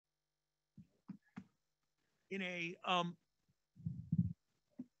in a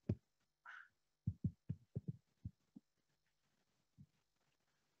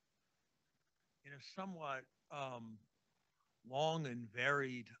somewhat long and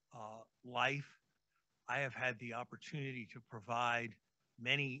varied life, I have had the opportunity to provide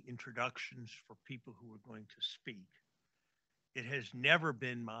many introductions for people who are going to speak. It has never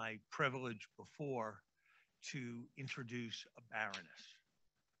been my privilege before to introduce a baroness.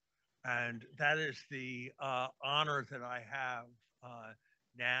 And that is the honor that I have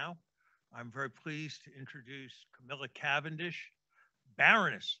now. I'm very pleased to introduce Camilla Cavendish,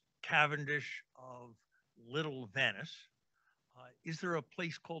 Baroness Cavendish of Little Venice. Is there a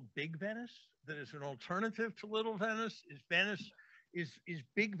place called Big Venice that is an alternative to Little Venice? Is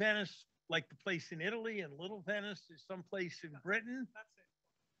Big Venice like the place in Italy, and Little Venice is someplace in Britain? That's it.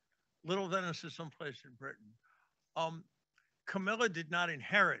 Little Venice is someplace in Britain. Camilla did not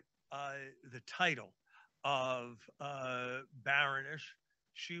inherit the title of Baroness.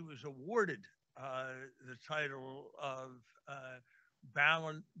 She was awarded the title of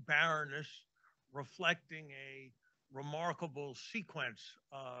Baroness, reflecting a remarkable sequence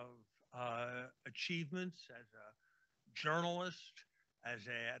of achievements as a journalist,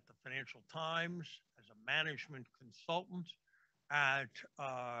 at the Financial Times, as a management consultant at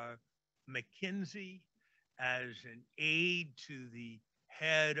McKinsey, as an aide to the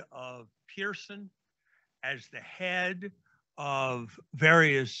head of Pearson, as the head of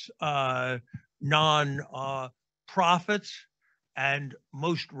various non-profits, and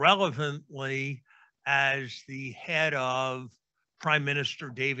most relevantly, as the head of Prime Minister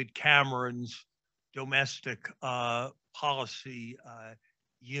David Cameron's domestic policy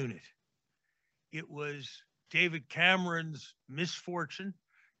unit. It was David Cameron's misfortune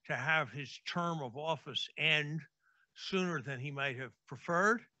to have his term of office end sooner than he might have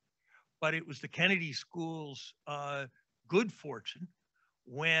preferred, but it was the Kennedy School's good fortune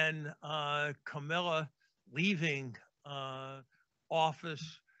when Camilla, leaving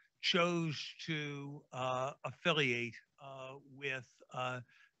office, chose to affiliate with the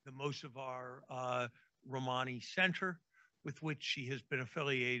Mossavar-Rahmani Center, with which she has been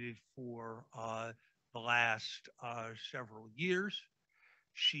affiliated for the last several years.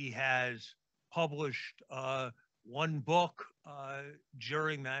 She has published one book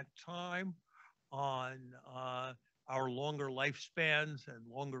during that time on our longer lifespans and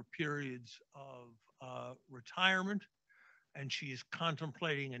longer periods of retirement. And she is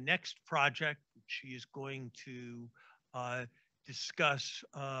contemplating a next project that she is going to discuss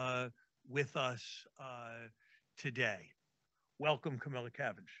with us today. Welcome, Camilla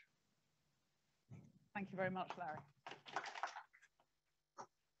Cavendish. Thank you very much, Larry.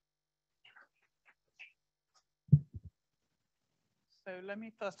 So let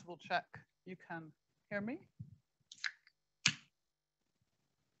me first of all check you can hear me.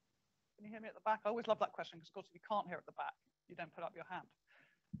 Can you hear me at the back? I always love that question because, of course, if you can't hear at the back, you don't put up your hand.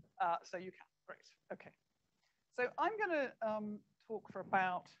 So you can. Great. Okay. So I'm going to talk for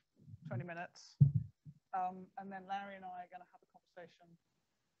about 20 minutes, and then Larry and I are going to have a conversation,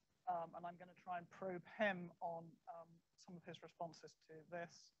 and I'm going to try and probe him on some of his responses to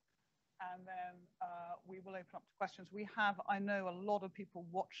this. And then we will open up to questions. We have, I know, a lot of people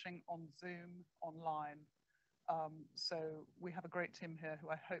watching on Zoom online. So we have a great team here who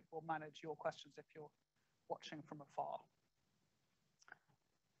I hope will manage your questions if you're watching from afar.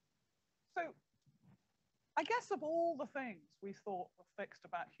 So I guess of all the things we thought were fixed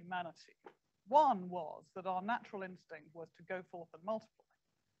about humanity, one was that our natural instinct was to go forth and multiply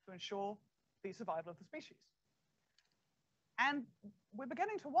to ensure the survival of the species. And we're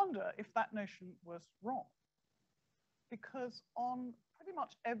beginning to wonder if that notion was wrong, because on pretty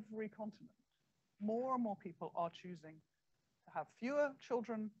much every continent, more and more people are choosing to have fewer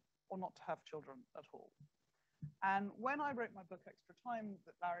children or not to have children at all. And when I wrote my book, Extra Time,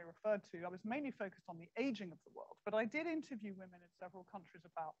 that Larry referred to, I was mainly focused on the aging of the world, but I did interview women in several countries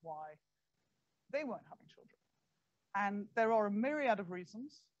about why they weren't having children. And there are a myriad of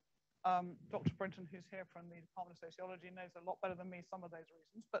reasons. Dr. Brinton, who's here from the Department of Sociology, knows a lot better than me some of those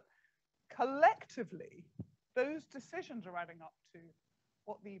reasons, but collectively, those decisions are adding up to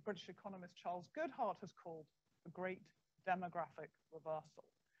what the British economist Charles Goodhart has called the great demographic reversal.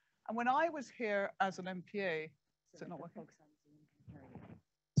 And when I was here as an MPA, is it not working?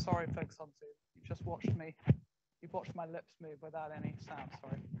 Sorry, folks on Zoom. You've just watched me. You've watched my lips move without any sound,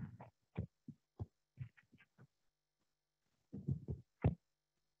 sorry.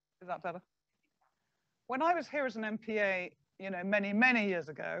 Is that better? When I was here as an MPA, many, many years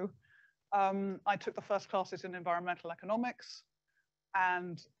ago, I took the first classes in environmental economics.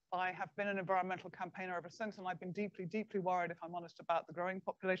 And I have been an environmental campaigner ever since, and I've been deeply, deeply worried, if I'm honest, about the growing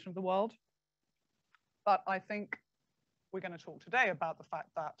population of the world. But I think we're going to talk today about the fact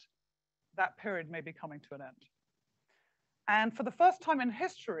that that period may be coming to an end. And for the first time in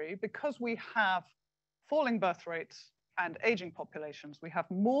history, because we have falling birth rates and aging populations, we have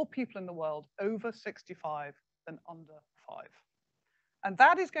more people in the world over 65 than under 5. And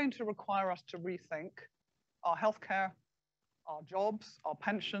that is going to require us to rethink our healthcare, our jobs, our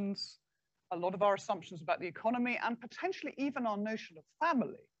pensions, a lot of our assumptions about the economy, and potentially even our notion of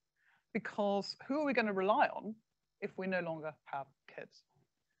family. Because who are we going to rely on if we no longer have kids?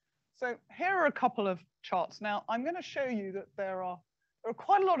 So here are a couple of charts. Now, I'm going to show you that there are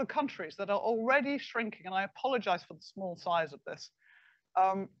quite a lot of countries that are already shrinking, and I apologize for the small size of this.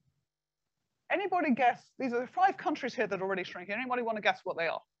 Anybody guess? These are 5 countries here that are already shrinking. Anybody want to guess what they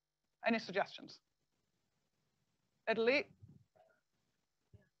are? Any suggestions? Italy?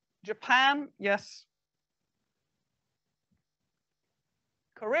 Japan? Yes.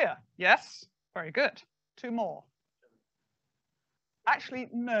 Korea? Yes. Very good. 2 more. Actually,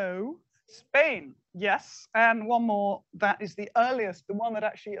 no. Spain, yes. And 1 more, that is the earliest, the one that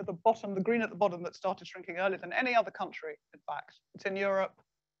actually at the bottom, the green at the bottom, that started shrinking earlier than any other country, in fact. It's in Europe.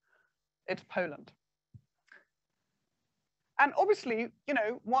 It's Poland. And obviously, you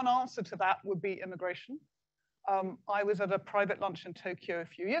know, one answer to that would be immigration. I was at a private lunch in Tokyo a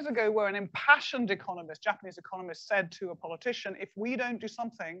few years ago where an impassioned economist, Japanese economist, said to a politician, if we don't do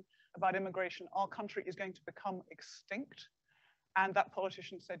something about immigration, our country is going to become extinct. And that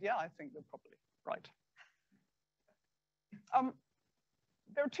politician said, yeah, I think you're probably right.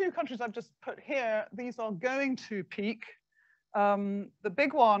 There are 2 countries I've just put here. These are going to peak. The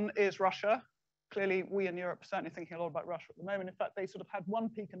big one is Russia. Clearly, we in Europe are certainly thinking a lot about Russia at the moment. In fact, they sort of had one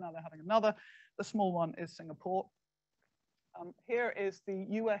peak and now they're having another. The small one is Singapore. Here is the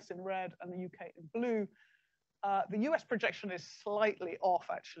US in red and the UK in blue. The US projection is slightly off,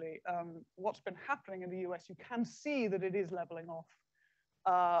 actually. What's been happening in the US, you can see that it is leveling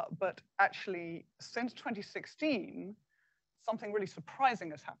off. But actually, since 2016, something really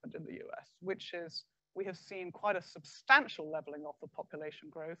surprising has happened in the US, which is we have seen quite a substantial leveling off of population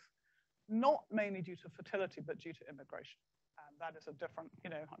growth, not mainly due to fertility, but due to immigration. And that is a different, you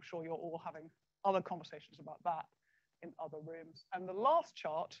know, I'm sure you're all having other conversations about that in other rooms. And the last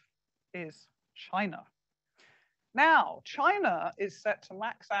chart is China. Now, China is set to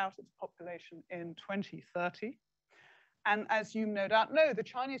max out its population in 2030. And as you no doubt know, the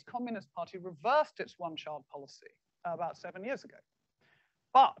Chinese Communist Party reversed its one-child policy about 7 years ago.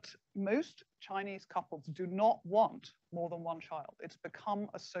 But most Chinese couples do not want more than 1 child. It's become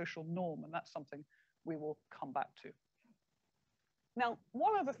a social norm, and that's something we will come back to. Now,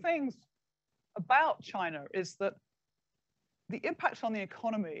 one of the things about China is that the impact on the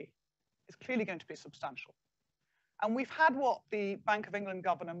economy is clearly going to be substantial. And we've had what the Bank of England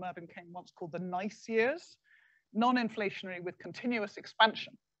Governor Mervyn King once called the nice years, non-inflationary with continuous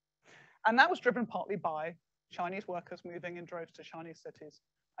expansion. And that was driven partly by Chinese workers moving in droves to Chinese cities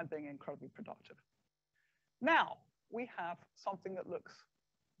and being incredibly productive. Now, we have something that looks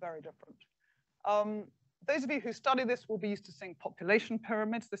very different. Those of you who study this will be used to seeing population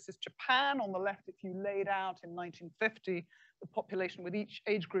pyramids. This is Japan on the left. If you laid out in 1950 the population with each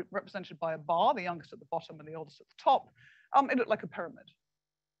age group represented by a bar, the youngest at the bottom and the oldest at the top, it looked like a pyramid.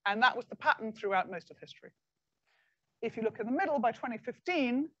 And that was the pattern throughout most of history. If you look in the middle, by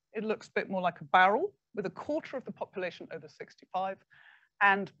 2015, it looks a bit more like a barrel with a quarter of the population over 65.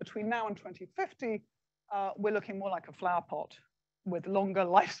 And between now and 2050, we're looking more like a flower pot with longer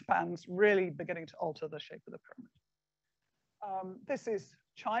lifespans, really beginning to alter the shape of the pyramid. This is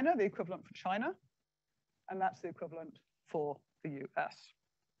China, the equivalent for China, and that's the equivalent for the US.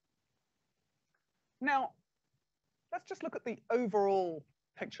 Now, let's just look at the overall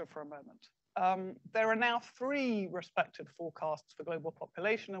picture for a moment. There are now 3 respected forecasts for global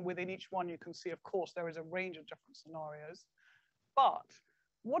population, and within each one you can see, of course, there is a range of different scenarios. But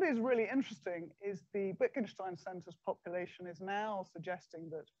what is really interesting is the Wittgenstein Center's population is now suggesting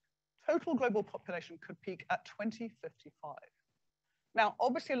that total global population could peak at 2055. Now,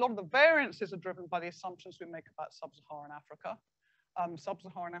 obviously, a lot of the variances are driven by the assumptions we make about sub-Saharan Africa.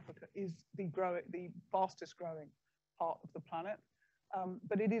 Sub-Saharan Africa is the fastest growing part of the planet.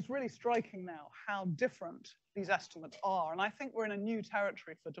 But it is really striking now how different these estimates are. And I think we're in a new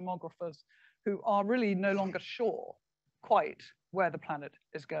territory for demographers who are really no longer sure quite where the planet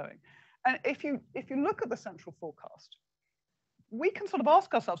is going. And if you look at the central forecast, we can sort of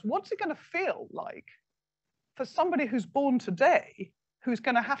ask ourselves, what's it going to feel like for somebody who's born today, who's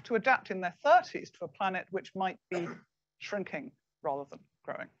going to have to adapt in their 30s to a planet which might be shrinking rather than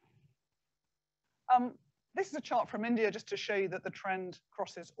growing? this is a chart from India just to show you that the trend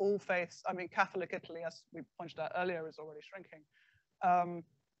crosses all faiths. I mean, Catholic Italy, as we pointed out earlier, is already shrinking.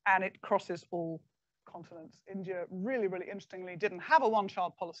 And it crosses all continents. India, really, really interestingly, didn't have a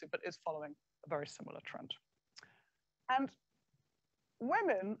one-child policy, but is following a very similar trend. And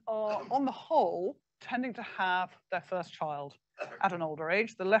women are, on the whole, tending to have their first child at an older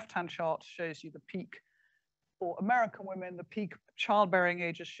age. The left-hand chart shows you the peak for American women. The peak childbearing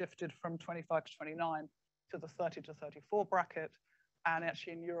age has shifted from 25 to 29 to the 30 to 34 bracket. And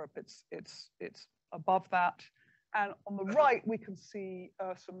actually in Europe, it's above that. And on the right, we can see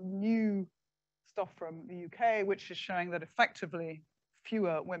some new stuff from the UK, which is showing that effectively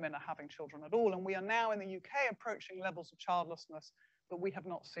fewer women are having children at all. And we are now in the UK approaching levels of childlessness that we have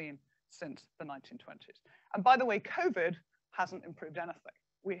not seen since the 1920s. And by the way, COVID hasn't improved anything.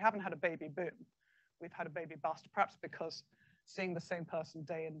 We haven't had a baby boom. We've had a baby bust, perhaps because seeing the same person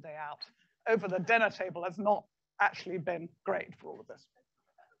day in, day out over the dinner table has not actually been great for all of this.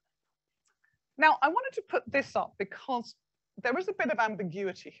 Now, I wanted to put this up because there is a bit of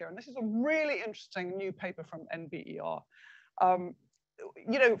ambiguity here, and this is a really interesting new paper from NBER.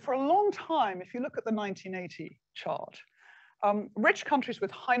 You know, for a long time, if you look at the 1980 chart, rich countries with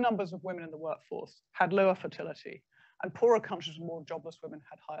high numbers of women in the workforce had lower fertility, and poorer countries with more jobless women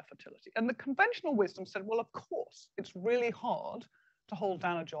had higher fertility. And the conventional wisdom said, well, of course, it's really hard to hold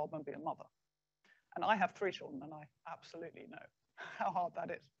down a job and be a mother. And I have 3 children, and I absolutely know how hard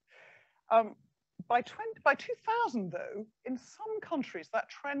that is. By 2000, though, in some countries, that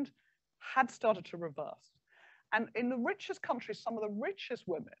trend had started to reverse. And in the richest countries, some of the richest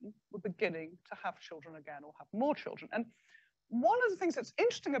women were beginning to have children again or have more children. And one of the things that's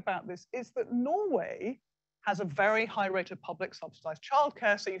interesting about this is that Norway has a very high rate of public subsidized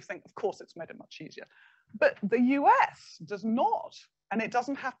childcare. So you think, of course, it's made it much easier. But the US does not, and it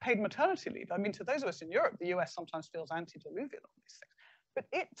doesn't have paid maternity leave. I mean, to those of us in Europe, the US sometimes feels antediluvian on these things. But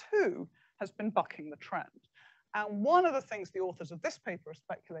it too has been bucking the trend. And one of the things the authors of this paper are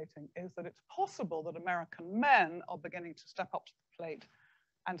speculating is that it's possible that American men are beginning to step up to the plate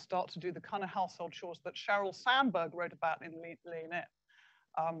and start to do the kind of household chores that Sheryl Sandberg wrote about in Lean In.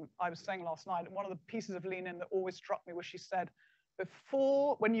 I was saying last night, one of the pieces of Lean In that always struck me was she said,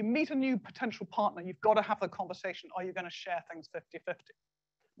 when you meet a new potential partner, you've got to have the conversation, are you going to share things 50-50?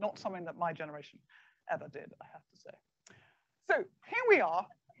 Not something that my generation ever did, I have to say. So here we are.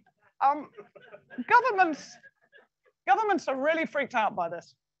 Governments are really freaked out by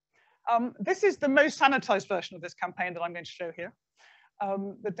this. This is the most sanitized version of this campaign that I'm going to show here.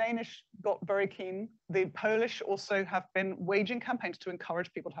 The Danish got very keen. The Polish also have been waging campaigns to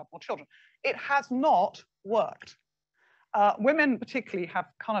encourage people to have more children. It has not worked. Women particularly have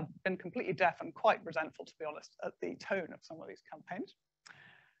kind of been completely deaf and quite resentful, to be honest, at the tone of some of these campaigns.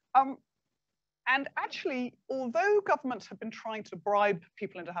 And actually, although governments have been trying to bribe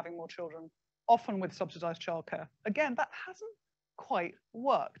people into having more children, often with subsidized childcare, again, that hasn't quite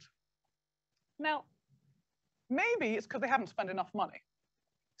worked. Now, maybe it's because they haven't spent enough money.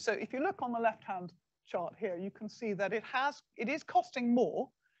 So if you look on the left-hand chart here, you can see that it is costing more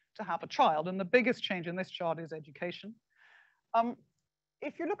to have a child. And the biggest change in this chart is education.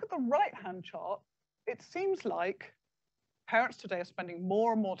 If you look at the right-hand chart, it seems like parents today are spending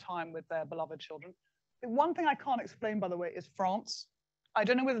more and more time with their beloved children. The one thing I can't explain, by the way, is France. I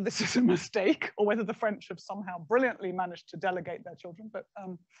don't know whether this is a mistake or whether the French have somehow brilliantly managed to delegate their children, but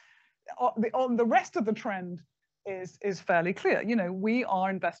on the rest of the trend is fairly clear. You know, we are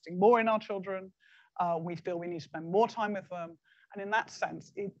investing more in our children. We feel we need to spend more time with them. And in that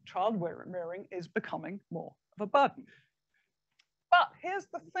sense, child rearing is becoming more of a burden. But here's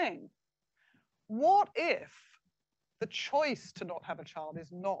the thing. What if the choice to not have a child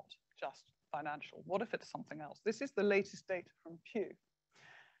is not just financial? What if it's something else? This is the latest data from Pew.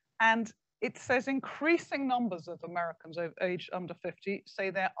 And it says increasing numbers of Americans aged under 50 say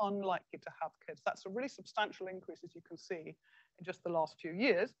they're unlikely to have kids. That's a really substantial increase, as you can see, in just the last few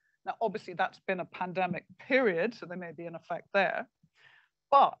years. Now, obviously, that's been a pandemic period, so there may be an effect there.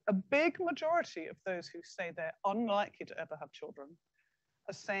 But a big majority of those who say they're unlikely to ever have children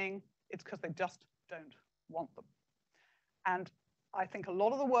are saying it's because they just don't want them. And I think a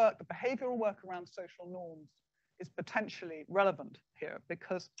lot of the work, the behavioral work around social norms, is potentially relevant here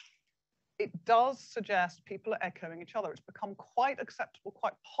because it does suggest people are echoing each other. It's become quite acceptable,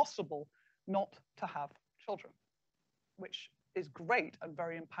 quite possible not to have children, which is great and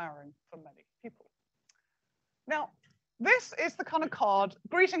very empowering for many people. Now, this is the kind of card,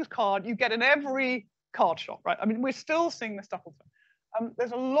 greetings card you get in every card shop, right? I mean, we're still seeing this stuff all the time.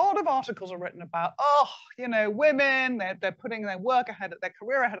 There's a lot of articles are written about, oh, you know, women, they're putting their work ahead, their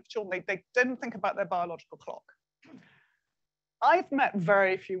career ahead of children. They didn't think about their biological clock. I've met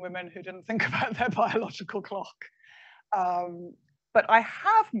very few women who didn't think about their biological clock. But I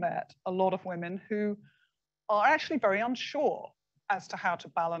have met a lot of women who are actually very unsure as to how to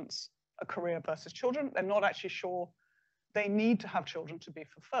balance a career versus children. They're not actually sure they need to have children to be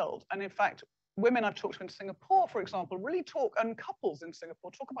fulfilled. And in fact, women I've talked to in Singapore, for example, really talk, and couples in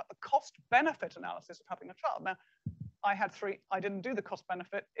Singapore talk about the cost-benefit analysis of having a child. Now, I had 3, I didn't do the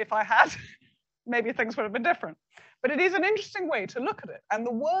cost-benefit. If I had, maybe things would have been different. But it is an interesting way to look at it. And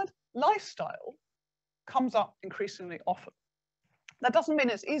the word lifestyle comes up increasingly often. That doesn't mean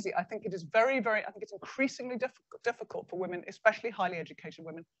it's easy. I think it is I think it's increasingly difficult for women, especially highly educated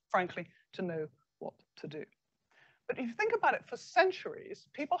women, frankly, to know what to do. But if you think about it, for centuries,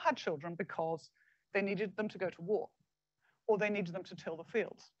 people had children because they needed them to go to war, or they needed them to till the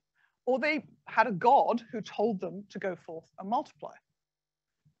fields, or they had a god who told them to go forth and multiply.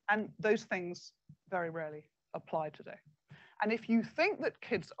 And those things very rarely apply today. And if you think that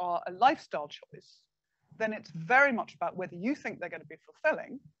kids are a lifestyle choice, then it's very much about whether you think they're going to be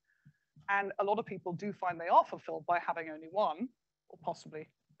fulfilling. And a lot of people do find they are fulfilled by having only 1 or possibly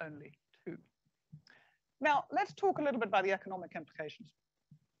only 2. Now, let's talk a little bit about the economic implications.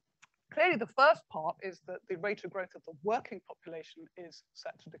 Clearly, the first part is that the rate of growth of the working population is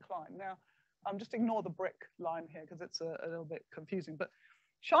set to decline. Now, just ignore the brick line here because it's a little bit confusing. But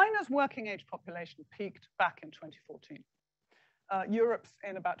China's working age population peaked back in 2014. Europe's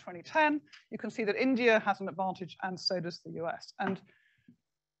in about 2010. You can see that India has an advantage, and so does the US. And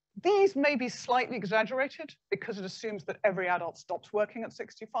these may be slightly exaggerated because it assumes that every adult stops working at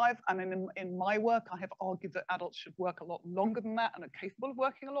 65. And in my work, I have argued that adults should work a lot longer than that and are capable of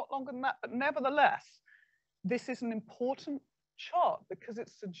working a lot longer than that. But nevertheless, this is an important chart because it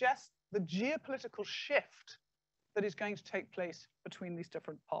suggests the geopolitical shift that is going to take place between these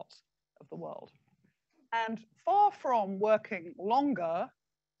different parts of the world. And far from working longer,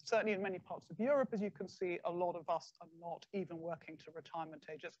 certainly in many parts of Europe, as you can see, a lot of us are not even working to retirement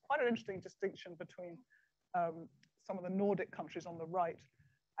age. It's quite an interesting distinction between some of the Nordic countries on the right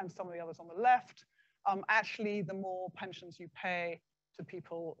and some of the others on the left. Actually, the more pensions you pay to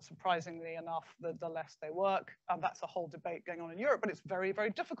people, surprisingly enough, the less they work. That's a whole debate going on in Europe, but it's very, very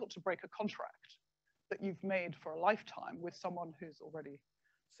difficult to break a contract that you've made for a lifetime with someone who's already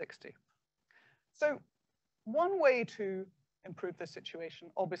 60. So one way to improve this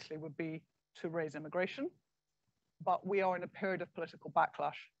situation, obviously, would be to raise immigration, but we are in a period of political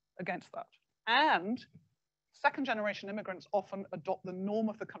backlash against that. And second-generation immigrants often adopt the norm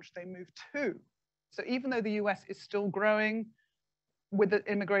of the country they move to. So even though the US is still growing with the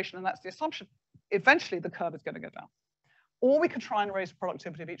immigration, and that's the assumption, eventually the curve is going to go down. Or we could try and raise the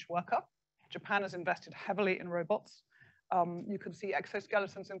productivity of each worker. Japan has invested heavily in robots. You can see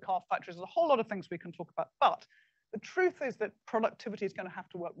exoskeletons in car factories. There's a whole lot of things we can talk about. But the truth is that productivity is going to have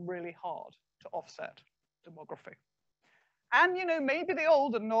to work really hard to offset demography. And, you know, maybe the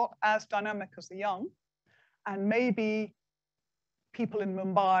old are not as dynamic as the young. And maybe people in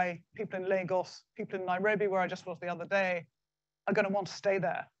Mumbai, people in Lagos, people in Nairobi, where I just was the other day, are going to want to stay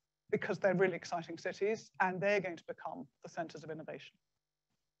there because they're really exciting cities and they're going to become the centers of innovation.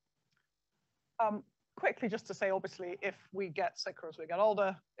 Quickly, just to say, obviously, if we get sicker as we get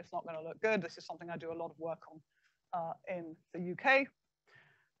older, it's not going to look good. This is something I do a lot of work on in the UK.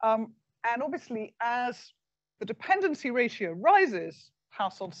 And obviously, as the dependency ratio rises,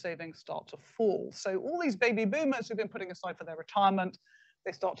 household savings start to fall. So all these baby boomers who've been putting aside for their retirement,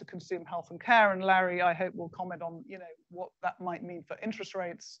 they start to consume health and care. And Larry, I hope, will comment on, you know, what that might mean for interest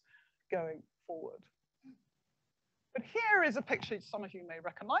rates going forward. But here is a picture some of you may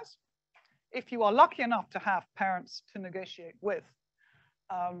recognize. If you are lucky enough to have parents to negotiate with.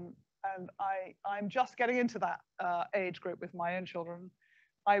 And I'm just getting into that age group with my own children.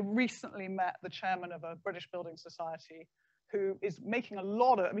 I recently met the chairman of a British building society who is making a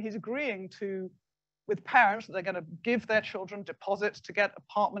lot of, I mean, he's agreeing to, with parents, that they're going to give their children deposits to get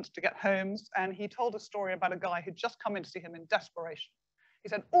apartments, to get homes. And he told a story about a guy who'd just come in to see him in desperation. He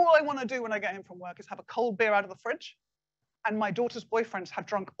said, all I want to do when I get home from work is have a cold beer out of the fridge. And my daughter's boyfriends have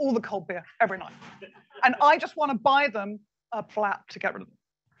drunk all the cold beer every night. And I just want to buy them a flat to get rid of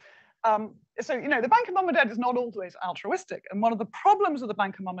them. So, you know, the bank of mum and dad is not always altruistic. And one of the problems of the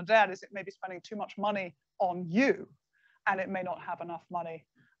bank of mum and dad is it may be spending too much money on you, and it may not have enough money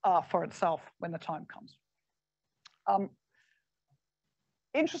for itself when the time comes.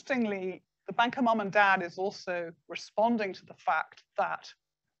 Interestingly, the bank of mum and dad is also responding to the fact that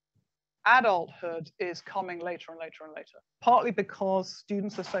adulthood is coming later and later and later, partly because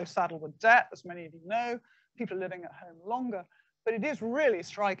students are so saddled with debt, as many of you know, people are living at home longer, but it is really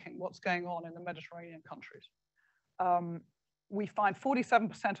striking what's going on in the Mediterranean countries. We find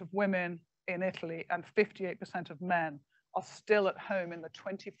 47% of women in Italy and 58% of men are still at home in the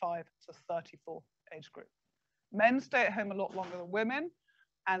 25 to 34 age group. Men stay at home a lot longer than women,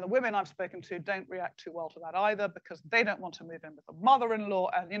 and the women I've spoken to don't react too well to that either, because they don't want to move in with a mother-in-law,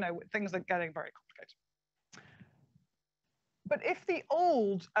 and things are getting very complicated. But if the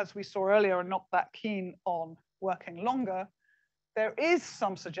old, as we saw earlier, are not that keen on working longer, there is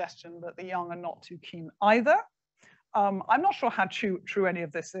some suggestion that the young are not too keen either. I'm not sure how true any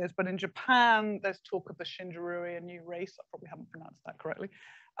of this is, but in Japan, there's talk of the Shinjirui, a new race. I probably haven't pronounced that correctly.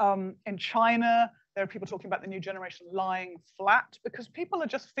 In China, there are people talking about the new generation lying flat, because people are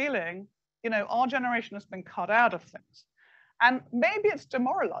just feeling, our generation has been cut out of things. And maybe it's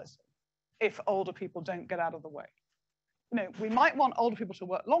demoralizing if older people don't get out of the way. We might want older people to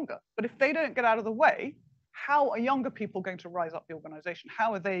work longer, but if they don't get out of the way, how are younger people going to rise up the organization?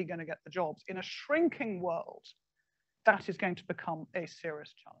 How are they going to get the jobs? In a shrinking world, that is going to become a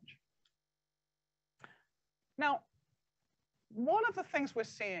serious challenge. Now, one of the things we're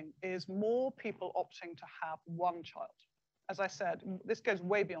seeing is more people opting to have one child. As I said, this goes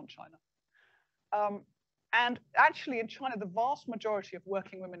way beyond China. And actually in China, the vast majority of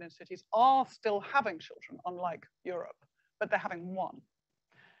working women in cities are still having children, unlike Europe, but they're having one.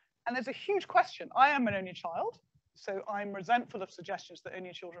 And there's a huge question. I am an only child, so I'm resentful of suggestions that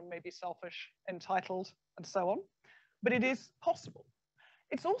only children may be selfish, entitled, and so on. But it is possible.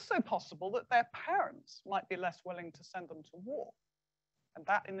 It's also possible that their parents might be less willing to send them to war. And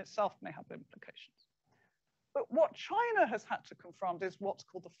that in itself may have implications. But what China has had to confront is what's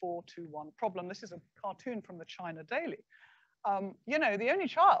called the 4-2-1 problem. This is a cartoon from the China Daily. The only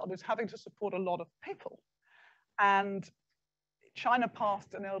child is having to support a lot of people. And China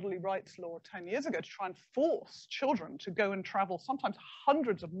passed an elderly rights law 10 years ago to try and force children to go and travel sometimes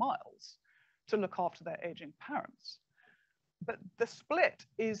hundreds of miles to look after their aging parents. But the split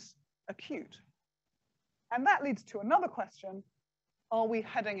is acute. And that leads to another question. Are we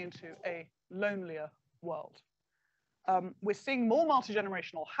heading into a lonelier world? We're seeing more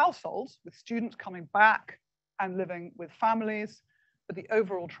multi-generational households with students coming back and living with families, but the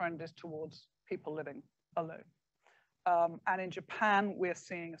overall trend is towards people living alone. And in Japan, we're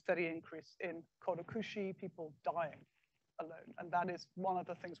seeing a steady increase in korokushi, people dying alone. And that is one of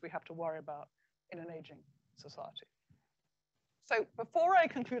the things we have to worry about in an aging society. So before I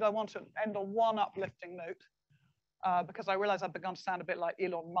conclude, I want to end on one uplifting note, because I realize I've begun to sound a bit like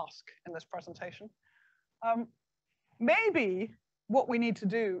Elon Musk in this presentation. Maybe what we need to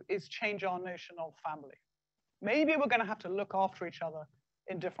do is change our notion of family. Maybe we're going to have to look after each other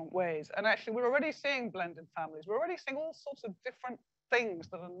in different ways. And actually, we're already seeing blended families. We're already seeing all sorts of different things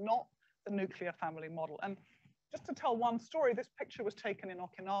that are not the nuclear family model. And just to tell one story, this picture was taken in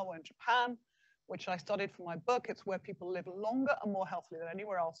Okinawa in Japan, which I studied for my book. It's where people live longer and more healthily than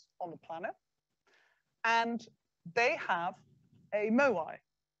anywhere else on the planet. And they have a moai.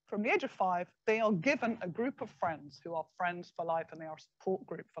 From the age of 5, they are given a group of friends who are friends for life, and they are a support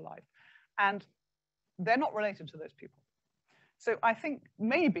group for life. And they're not related to those people. So I think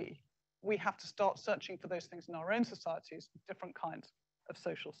maybe we have to start searching for those things in our own societies, different kinds of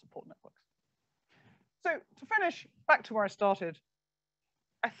social support networks. So to finish, back to where I started,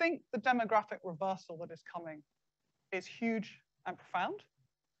 I think the demographic reversal that is coming is huge and profound.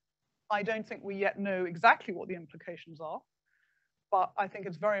 I don't think we yet know exactly what the implications are, but I think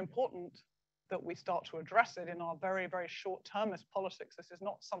it's very important that we start to address it in our very, very short-termist politics. This is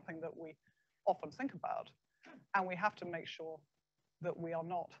not something that we often think about, and we have to make sure that we are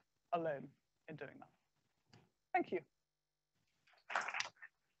not alone in doing that. Thank you.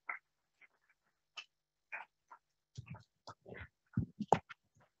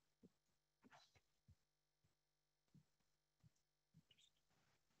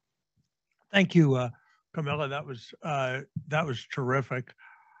 Thank you, Camilla. That was terrific.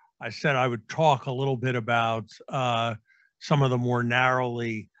 I said I would talk a little bit about some of the more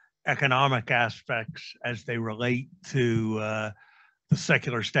narrowly economic aspects as they relate to the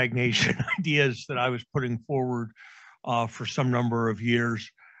secular stagnation ideas that I was putting forward for some number of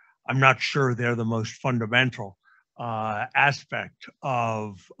years. I'm not sure they're the most fundamental aspect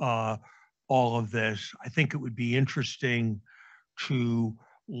of all of this. I think it would be interesting to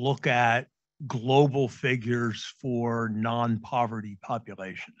look at global figures for non-poverty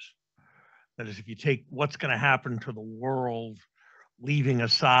populations. That is, if you take what's going to happen to the world, leaving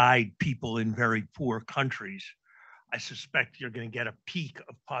aside people in very poor countries, I suspect you're going to get a peak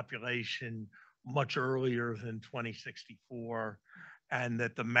of population much earlier than 2064, and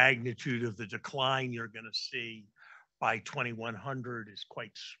that the magnitude of the decline you're going to see by 2100 is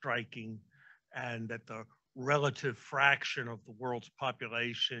quite striking, and that the relative fraction of the world's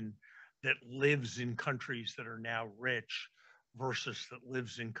population that lives in countries that are now rich versus that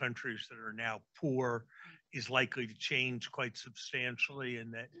lives in countries that are now poor is likely to change quite substantially,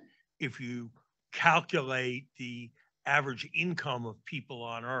 and that if you calculate the average income of people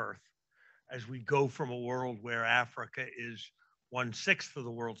on Earth, as we go from a world where Africa is 1/6 of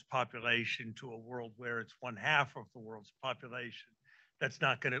the world's population to a world where it's 1/2 of the world's population, that's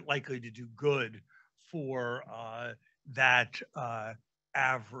not going to likely to do good for that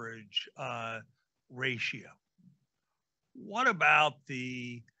average ratio. What about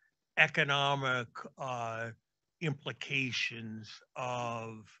the economic implications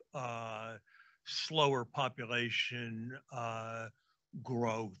of slower population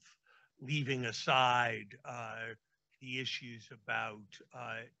growth, leaving aside the issues about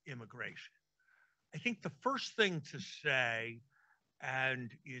immigration? I think the first thing to say,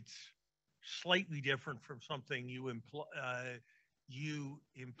 and it's slightly different from something you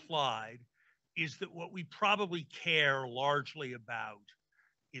implied, is that what we probably care largely about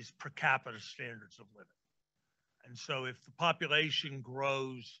is per capita standards of living. And so if the population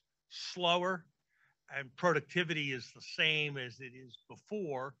grows slower and productivity is the same as it is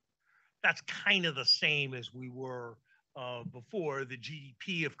before, that's kind of the same as we were before. The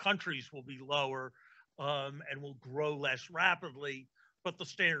GDP of countries will be lower and will grow less rapidly, but the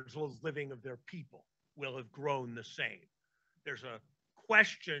standards of living of their people will have grown the same. There's a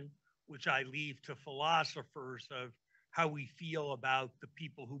question which I leave to philosophers of how we feel about the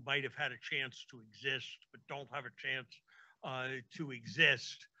people who might have had a chance to exist but don't have a chance to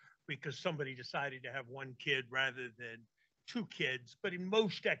exist because somebody decided to have one kid rather than two kids. But in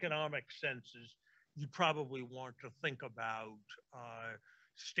most economic senses, you probably want to think about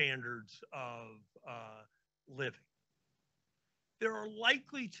standards of living. There are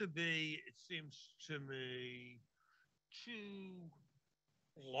likely to be, it seems to me, two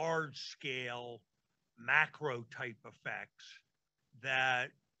large-scale macro type effects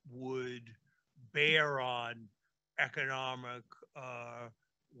that would bear on economic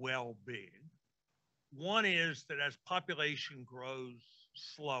well-being. One is that as population grows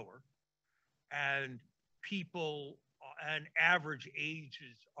slower and people and average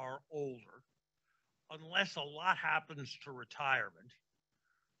ages are older, unless a lot happens to retirement,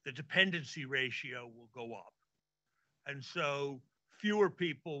 the dependency ratio will go up. And so fewer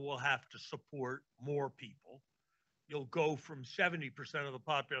people will have to support more people. You'll go from 70% of the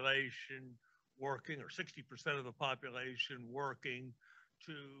population working or 60% of the population working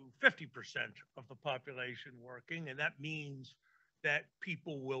to 50% of the population working. And that means that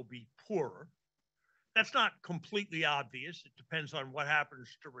people will be poorer. That's not completely obvious. It depends on what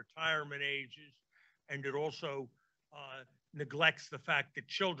happens to retirement ages. And it also neglects the fact that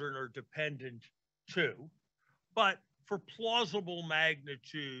children are dependent too. But for plausible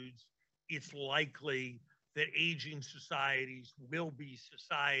magnitudes, it's likely that aging societies will be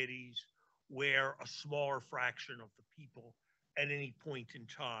societies where a smaller fraction of the people at any point in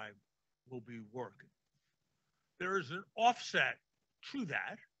time will be working. There is an offset to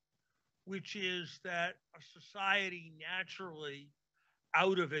that, which is that a society naturally,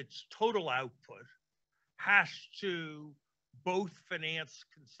 out of its total output, has to both finance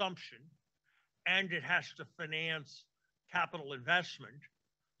consumption and it has to finance capital investment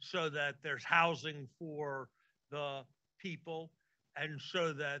so that there's housing for the people and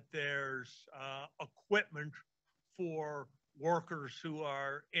so that there's equipment for workers who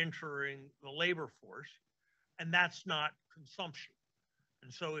are entering the labor force, and that's not consumption.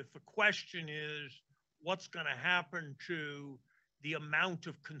 And so if the question is what's going to happen to the amount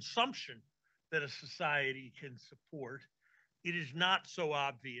of consumption that a society can support, it is not so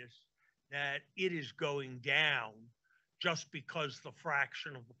obvious that it is going down just because the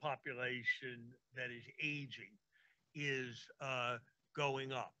fraction of the population that is aging is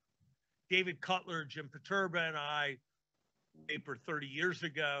going up. David Cutler, Jim Paterba, and I paper 30 years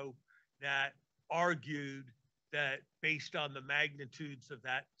ago that argued that based on the magnitudes of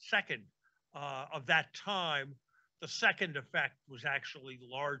that time, the second effect was actually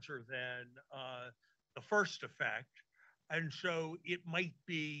larger than the first effect. And so it might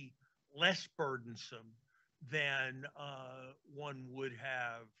be less burdensome than one would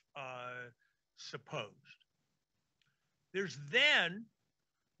have supposed. There's then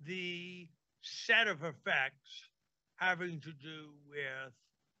the set of effects having to do with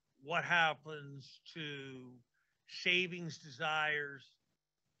what happens to savings desires,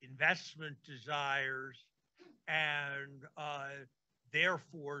 investment desires, and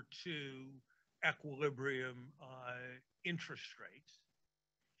therefore to equilibrium interest rates.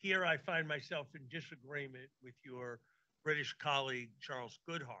 Here I find myself in disagreement with your British colleague, Charles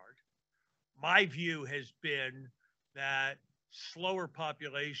Goodhart. My view has been that slower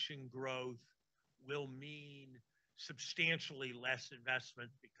population growth will mean substantially less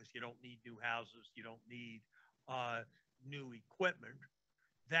investment because you don't need new houses, you don't need new equipment,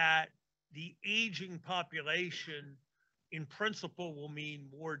 that the aging population in principle will mean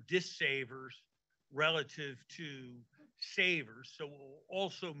more dissavers relative to savers, so it will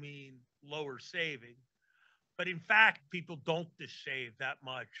also mean lower saving. But in fact, people don't dissave that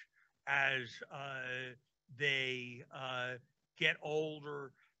much as they get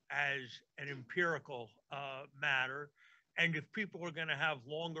older as an empirical matter. And if people are going to have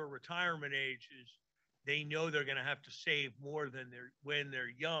longer retirement ages, they know they're going to have to save more than when they're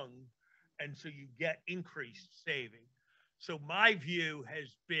young. And so you get increased saving. So my view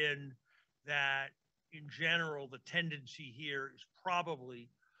has been that in general, the tendency here is probably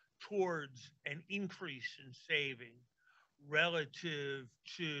towards an increase in saving relative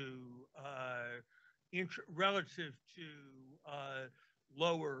to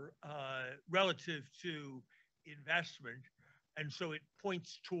relative to investment, and so it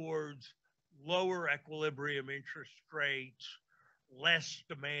points towards lower equilibrium interest rates, less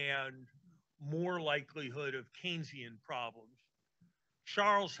demand, more likelihood of Keynesian problems.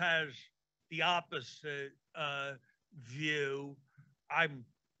 Charles has the opposite view.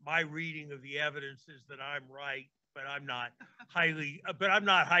 My reading of the evidence is that I'm right, but I'm not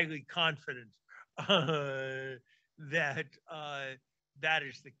highly confident that that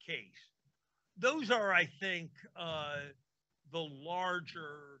is the case. Those are, I think, the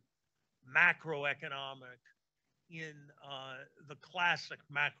larger macroeconomic in the classic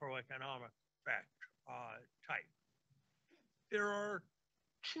macroeconomic effect type. There are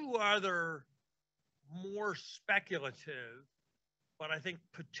two other more speculative, but I think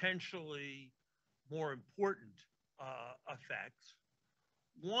potentially more important effects.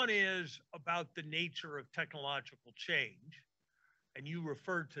 One is about the nature of technological change, and you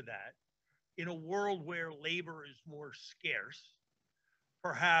referred to that. In a world where labor is more scarce,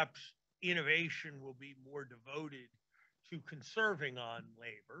 perhaps innovation will be more devoted to conserving on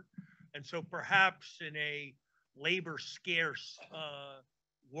labor. And so perhaps in a labor scarce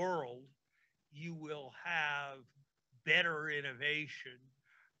world, you will have better innovation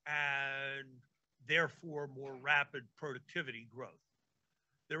and therefore more rapid productivity growth.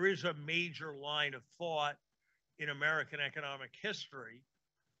 There is a major line of thought in American economic history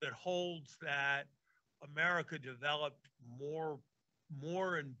that holds that America developed more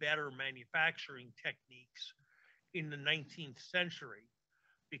and better manufacturing techniques in the 19th century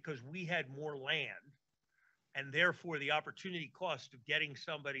because we had more land, and therefore the opportunity cost of getting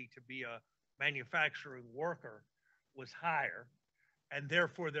somebody to be a manufacturing worker was higher, and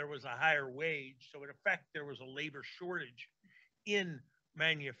therefore there was a higher wage. So in effect, there was a labor shortage in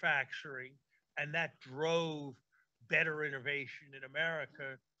manufacturing, and that drove better innovation in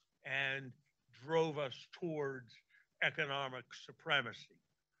America and drove us towards economic supremacy.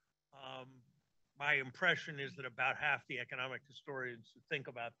 My impression is that about half the economic historians who think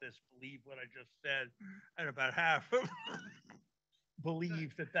about this believe what I just said, and about half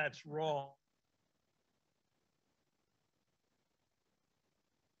believe that that's wrong.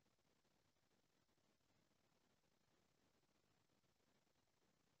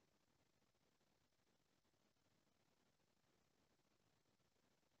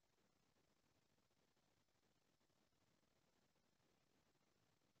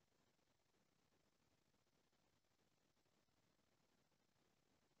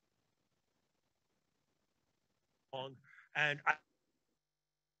 And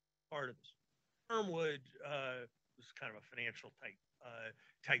part of this firm was kind of a financial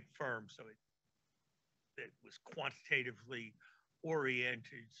type firm, so it was quantitatively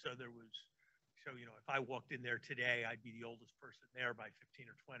oriented. So there was, so you know, if I walked in there today, I'd be the oldest person there by 15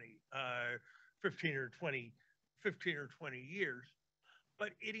 or 20 years. But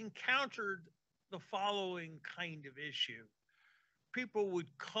it encountered the following kind of issue. People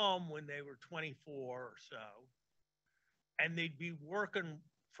would come when they were 24 or so, and they'd be working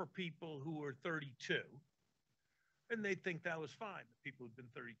for people who were 32, and they'd think that was fine. The people who'd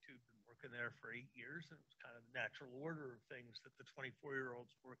been 32 had been working there for 8 years, and it was kind of the natural order of things that the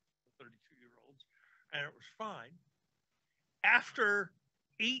 24-year-olds worked for the 32-year-olds, and it was fine. After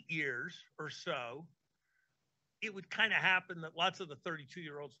 8 years or so, it would kind of happen that lots of the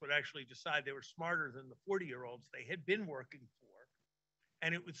 32-year-olds would actually decide they were smarter than the 40-year-olds they had been working for,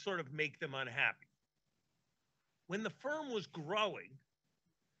 and it would sort of make them unhappy. When the firm was growing,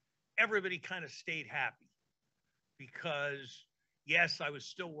 everybody kind of stayed happy because, yes, I was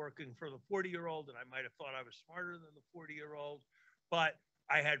still working for the 40-year-old, and I might have thought I was smarter than the 40-year-old, but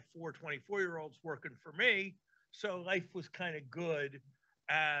I had 4 24-year-olds working for me, so life was kind of good,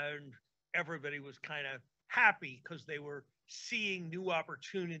 and everybody was kind of happy because they were seeing new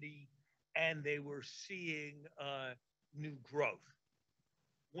opportunity and they were seeing new growth.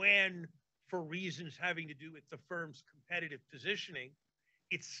 When, for reasons having to do with the firm's competitive positioning,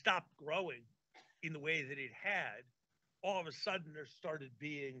 it stopped growing in the way that it had, all of a sudden there started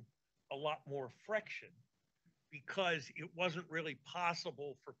being a lot more friction because it wasn't really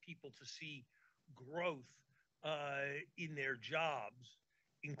possible for people to see growth in their jobs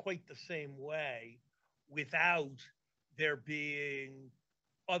in quite the same way without there being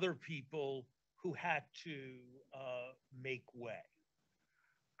other people who had to make way.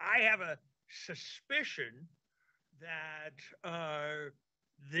 I have a suspicion that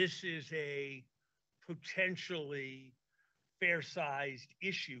this is a potentially fair-sized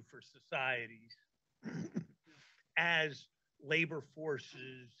issue for societies as labor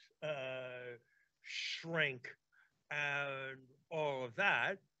forces shrink and all of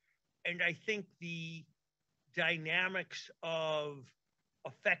that. And I think the dynamics of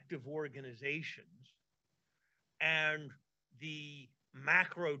effective organizations and the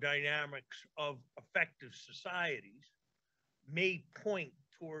macro dynamics of effective societies may point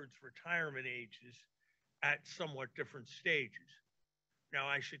towards retirement ages at somewhat different stages. Now,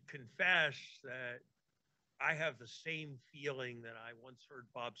 I should confess that I have the same feeling that I once heard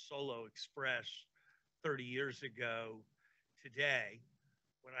Bob Solow express 30 years ago today.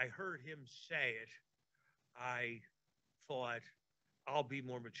 When I heard him say it, I thought, I'll be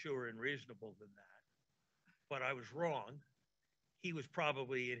more mature and reasonable than that. But I was wrong. He was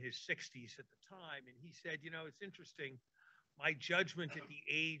probably in his 60s at the time, and he said, you know, it's interesting. My judgment at the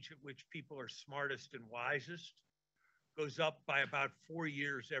age at which people are smartest and wisest goes up by about 4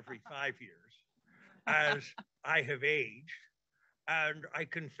 years every 5 years as I have aged. And I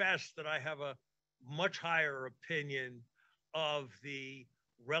confess that I have a much higher opinion of the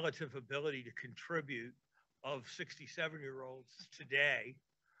relative ability to contribute of 67-year-olds today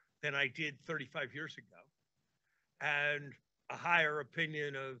than I did 35 years ago, and a higher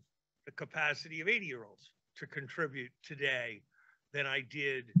opinion of the capacity of 80-year-olds to contribute today than I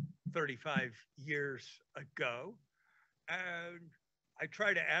did 35 years ago. And I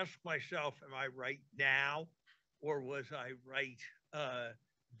try to ask myself, am I right now or was I right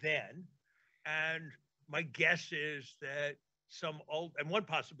then? And my guess is that and one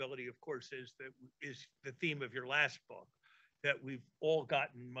possibility, of course, is the theme of your last book, that we've all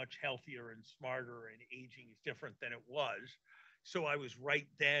gotten much healthier and smarter and aging is different than it was. So I was right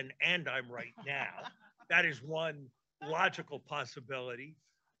then and I'm right now. That is one logical possibility.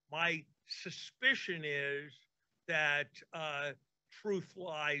 My suspicion is that truth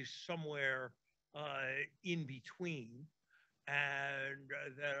lies somewhere in between, and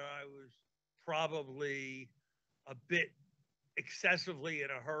that I was probably a bit excessively in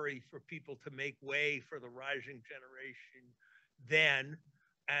a hurry for people to make way for the rising generation then,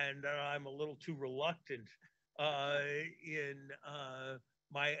 and I'm a little too reluctant in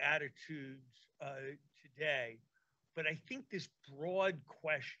my attitudes today. But I think this broad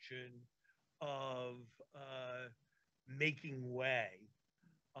question of making way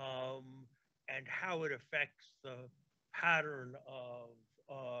and how it affects the pattern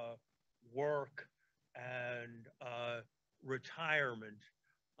of work and retirement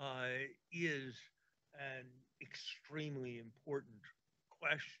is an extremely important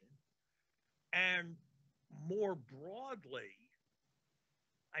question. And more broadly,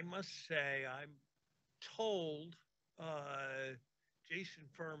 I must say, I'm told, Jason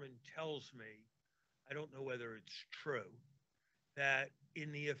Furman tells me, I don't know whether it's true, that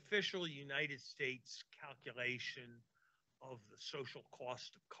in the official United States calculation of the social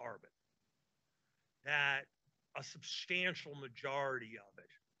cost of carbon, that a substantial majority of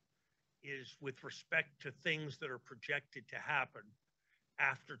it is with respect to things that are projected to happen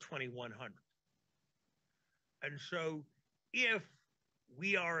after 2100. And so if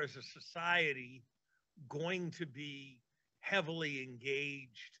we are as a society going to be heavily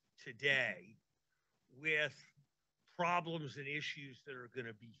engaged today with problems and issues that are going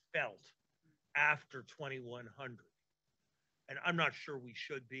to be felt after 2100, and I'm not sure we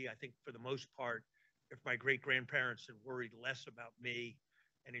should be. I think for the most part, if my great-grandparents had worried less about me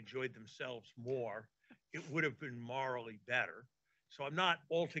and enjoyed themselves more, it would have been morally better. So I'm not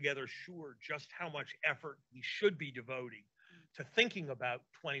altogether sure just how much effort we should be devoting to thinking about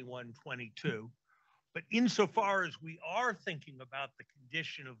 21, 22. But insofar as we are thinking about the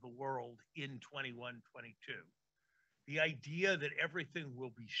condition of the world in 21, 22, the idea that everything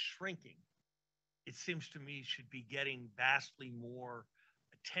will be shrinking, it seems to me, should be getting vastly more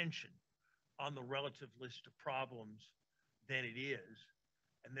attention on the relative list of problems than it is.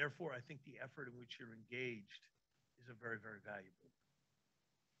 And therefore, I think the effort in which you're engaged is a very, very valuable.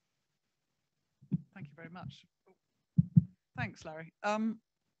 Thank you very much. Thanks, Larry.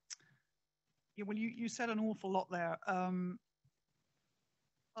 Yeah, well, you said an awful lot there.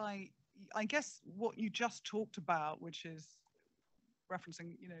 I guess what you just talked about, which is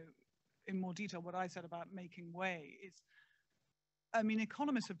referencing, in more detail what I said about making way, is, I mean,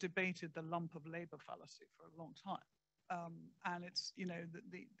 economists have debated the lump of labor fallacy for a long time. And it's,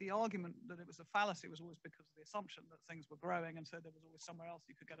 the argument that it was a fallacy was always because of the assumption that things were growing, and so there was always somewhere else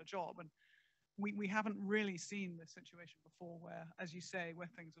you could get a job. And we haven't really seen this situation before where, as you say, where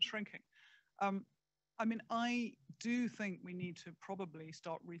things are shrinking. I mean, I do think we need to probably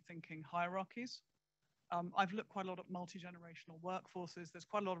start rethinking hierarchies. I've looked quite a lot at multi-generational workforces. There's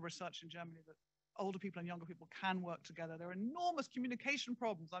quite a lot of research in Germany that older people and younger people can work together. There are enormous communication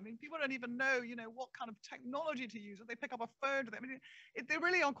problems. I mean, people don't even know, what kind of technology to use. If they pick up a phone, there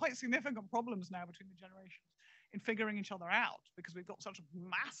really are quite significant problems now between the generations in figuring each other out, because we've got such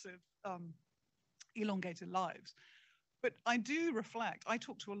massive elongated lives. But I do reflect, I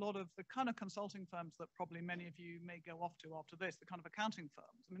talk to a lot of the kind of consulting firms that probably many of you may go off to after this, the kind of accounting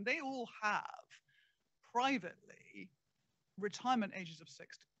firms. I mean, they all have privately retirement ages of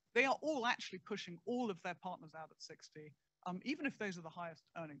 60. They are all actually pushing all of their partners out at 60, even if those are the highest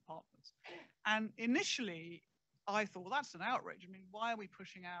earning partners. And initially, I thought, well, that's an outrage. I mean, why are we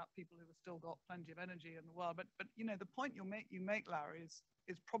pushing out people who have still got plenty of energy in the world? But the point you make, Larry,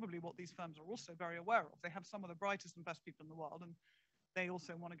 is probably what these firms are also very aware of. They have some of the brightest and best people in the world, and they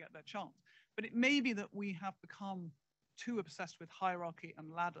also want to get their chance. But it may be that we have become too obsessed with hierarchy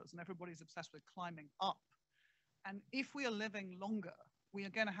and ladders, and everybody's obsessed with climbing up. And if we are living longer, we are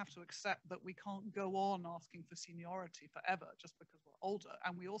going to have to accept that we can't go on asking for seniority forever just because we're older.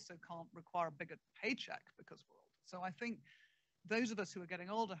 And we also can't require a bigger paycheck because we're older. So I think those of us who are getting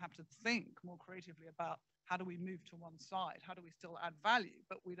older have to think more creatively about how do we move to one side? How do we still add value,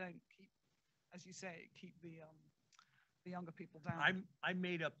 but we don't keep, as you say, keep the younger people down? I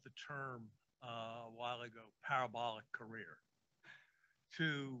made up the term a while ago, parabolic career,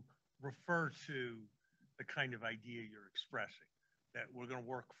 to refer to the kind of idea you're expressing, that we're going to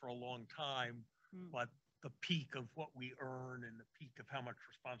work for a long time, but the peak of what we earn and the peak of how much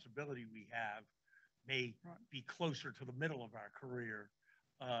responsibility we have may be closer to the middle of our career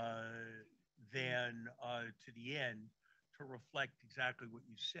than to the end, to reflect exactly what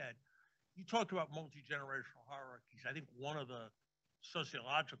you said. You talked about multi-generational hierarchies. I think one of the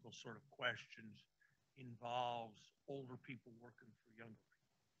sociological sort of questions involves older people working for younger people.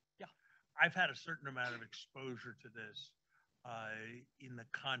 Yeah. I've had a certain amount of exposure to this in the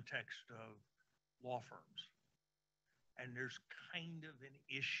context of law firms. And there's kind of an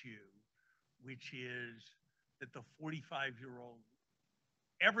issue, which is that the 45-year-old,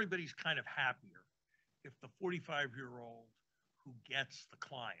 everybody's kind of happier if the 45-year-old who gets the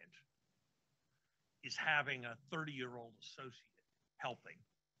client is having a 30-year-old associate helping,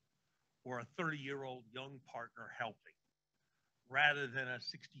 or a 30-year-old young partner helping, rather than a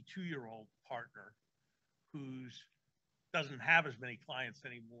 62-year-old partner who doesn't have as many clients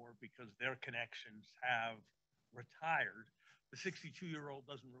anymore because their connections have retired. The 62-year-old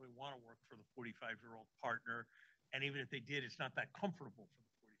doesn't really want to work for the 45-year-old partner. And even if they did, it's not that comfortable for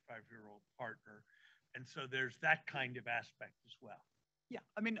the 45-year-old partner. And so there's that kind of aspect as well. Yeah,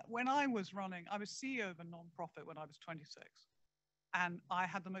 I mean, when I was CEO of a nonprofit when I was 26. And I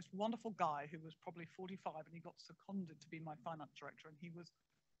had the most wonderful guy who was probably 45, and he got seconded to be my finance director, and he was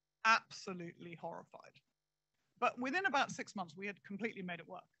absolutely horrified. But within about 6 months, we had completely made it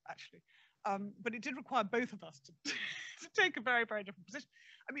work, actually. But it did require both of us to take a very, very different position.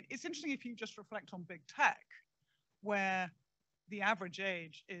 I mean, it's interesting if you just reflect on big tech, where the average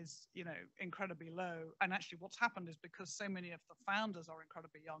age is, incredibly low. And actually what's happened is because so many of the founders are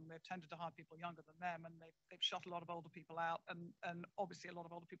incredibly young, they've tended to hire people younger than them, and they've shut a lot of older people out. And obviously a lot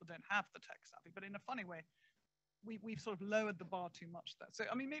of older people don't have the tech savvy, but in a funny way, we've sort of lowered the bar too much there. So,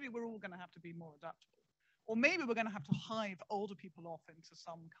 I mean, maybe we're all going to have to be more adaptable. Or maybe we're going to have to hive older people off into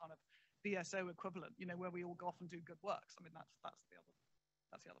some kind of BSO equivalent, where we all go off and do good works. I mean, that's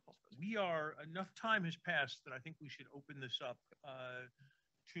the other possibility. Enough time has passed that I think we should open this up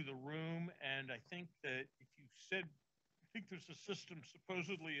to the room, and I think that if you said, I think there's a system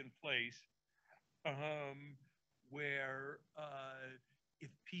supposedly in place where if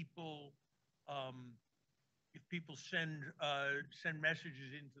people send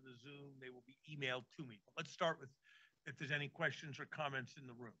messages into the Zoom, they will be emailed to me. But let's start with if there's any questions or comments in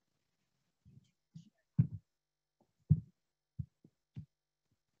the room.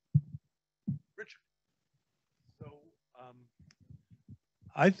 Richard. So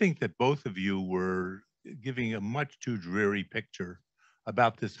I think that both of you were giving a much too dreary picture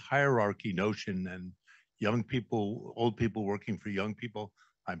about this hierarchy notion and young people, old people working for young people.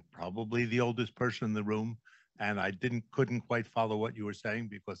 I'm probably the oldest person in the room, and I couldn't quite follow what you were saying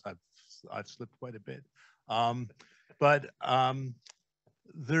because I've slipped quite a bit.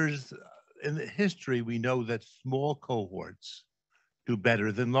 There's in the history, we know that small cohorts do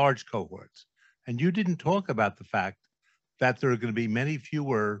better than large cohorts. And you didn't talk about the fact that there are going to be many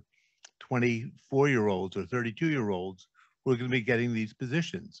fewer 24-year-olds or 32-year-olds who are going to be getting these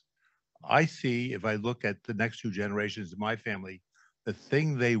positions. I see, if I look at the next two generations of my family, the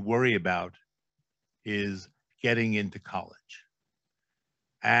thing they worry about is getting into college.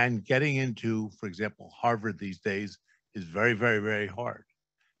 And getting into, for example, Harvard these days is very, very, very hard.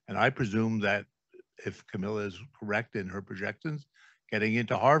 And I presume that if Camilla is correct in her projections, getting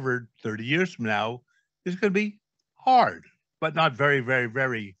into Harvard 30 years from now is going to be hard, but not very, very,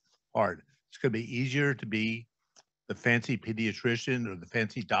 very hard. It's going to be easier to be the fancy pediatrician or the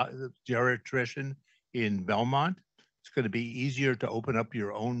fancy geriatrician in Belmont. It's going to be easier to open up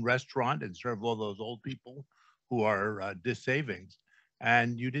your own restaurant and serve all those old people who are savings.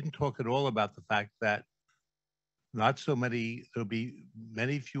 And you didn't talk at all about the fact that there'll be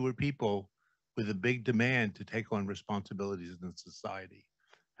many fewer people with a big demand to take on responsibilities in society.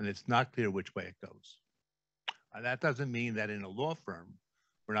 And it's not clear which way it goes. That doesn't mean that in a law firm,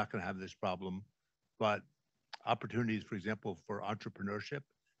 we're not going to have this problem, but opportunities, for example, for entrepreneurship,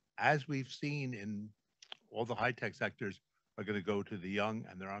 as we've seen in all the high-tech sectors, are going to go to the young,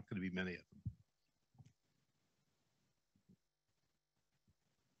 and there aren't going to be many of them.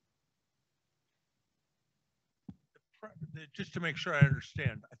 Just to make sure I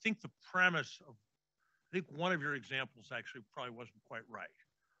understand, I think the premise of, I think one of your examples actually probably wasn't quite right,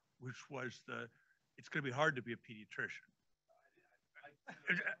 which was it's going to be hard to be a pediatrician.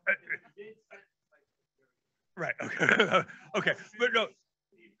 Right. Okay. Okay.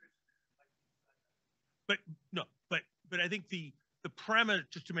 But I think the premise,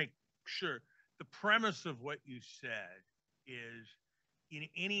 just to make sure, the premise of what you said is in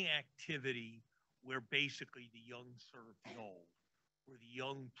any activity where basically the young serve the old, where the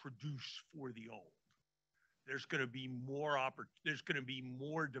young produce for the old, there's going to be more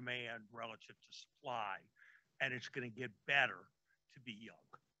demand relative to supply, and it's going to get better to be young.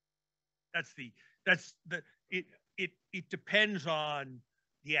 It depends on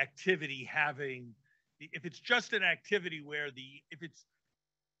the activity having, if it's just an activity where if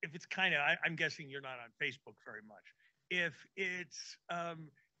it's kind of, I'm guessing you're not on Facebook very much. If it's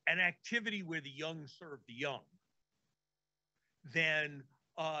an activity where the young serve the young, then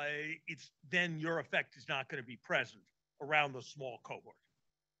your effect is not going to be present around the small cohort.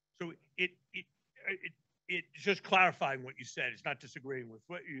 So it's just clarifying what you said. It's not disagreeing with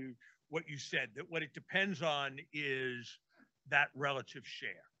what you said, that what it depends on is that relative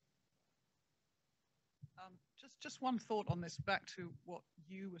share. Just one thought on this, back to what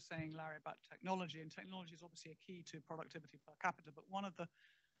you were saying, Larry, about technology. And technology is obviously a key to productivity per capita, but one of the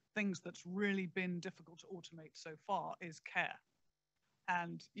things that's really been difficult to automate so far is care.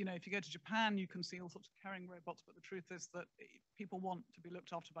 And, you know, if you go to Japan, you can see all sorts of caring robots, but the truth is that people want to be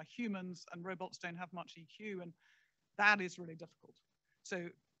looked after by humans, and robots don't have much EQ, and that is really difficult. So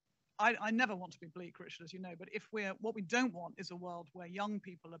I never want to be bleak, Richard, as you know, but what we don't want is a world where young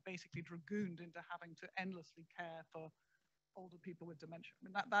people are basically dragooned into having to endlessly care for older people with dementia. I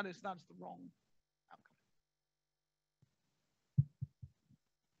mean, that's the wrong outcome.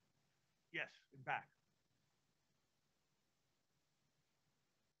 Yes, in back.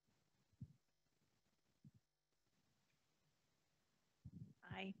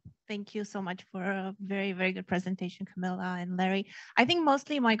 Hi, thank you so much for a very, very good presentation, Camilla and Larry. I think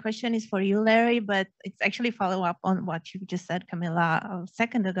mostly my question is for you, Larry, but it's actually follow up on what you just said, Camilla, a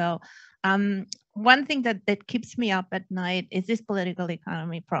second ago. One thing that keeps me up at night is this political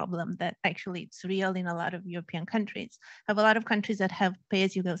economy problem that actually it's real in a lot of European countries. I have a lot of countries that have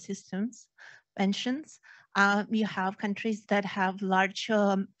pay-as-you-go systems, pensions. You have countries that have large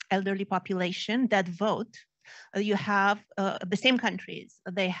elderly population that vote. You have the same countries,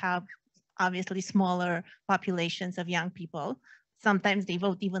 they have obviously smaller populations of young people. sometimes they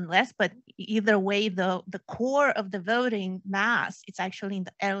vote even less, but either way, the core of the voting mass, it's actually in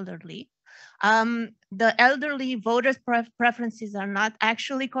the elderly. The elderly voters' preferences are not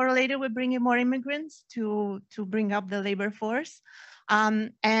actually correlated with bringing more immigrants to bring up the labor force.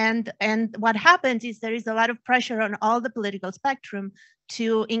 And what happens is there is a lot of pressure on all the political spectrum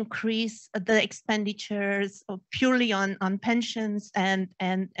to increase the expenditures purely on pensions, and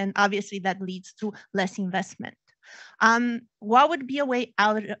obviously that leads to less investment. What would be a way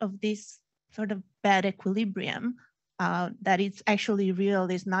out of this sort of bad equilibrium that it's actually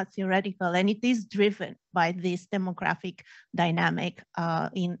real, is not theoretical, and it is driven by this demographic dynamic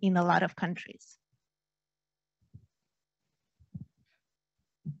in a lot of countries?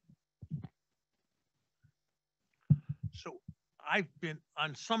 So I've been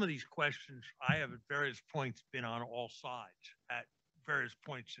on some of these questions. I have at various points been on all sides at various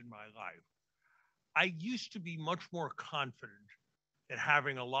points in my life. I used to be much more confident that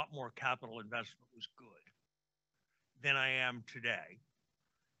having a lot more capital investment was good than I am today.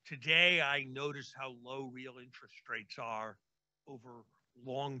 Today, I notice how low real interest rates are over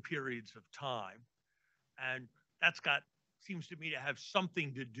long periods of time. And that's seems to me to have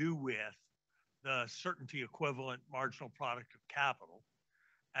something to do with the certainty equivalent marginal product of capital.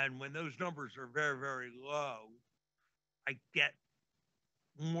 And when those numbers are very, very low, I get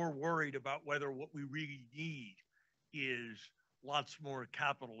more worried about whether what we really need is lots more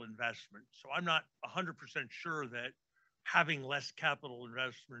capital investment. So I'm not 100% sure that having less capital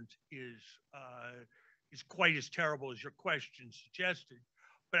investment is quite as terrible as your question suggested.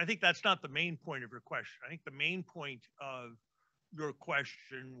 But I think that's not the main point of your question. I think the main point of your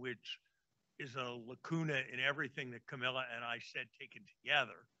question, which is a lacuna in everything that Camilla and I said taken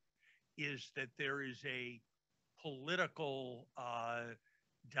together, is that there is a political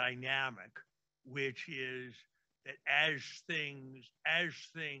dynamic, which is that as things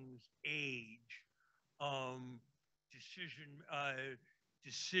age,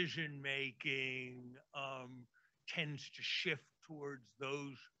 decision making tends to shift towards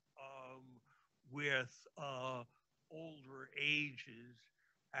those with older ages,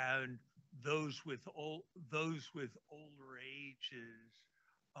 and those with older ages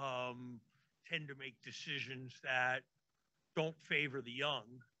tend to make decisions that don't favor the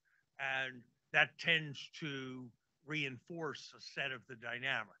young, and that tends to reinforce a set of the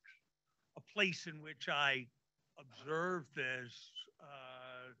dynamics. A place in which I observed this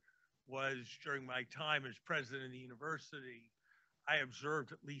was during my time as president of the university. I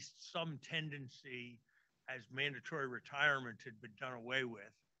observed at least some tendency, as mandatory retirement had been done away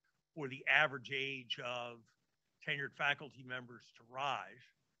with, for the average age of tenured faculty members to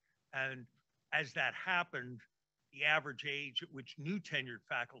rise. And as that happened, the average age at which new tenured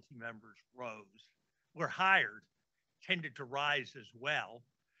faculty members were hired tended to rise as well,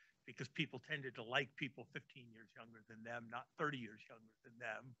 because people tended to like people 15 years younger than them, not 30 years younger than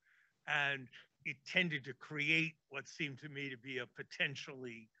them. And it tended to create what seemed to me to be a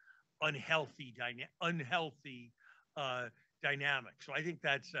potentially unhealthy dynamic. So I think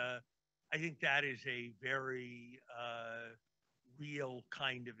that is a very real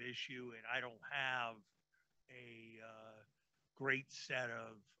kind of issue, and I don't have a great set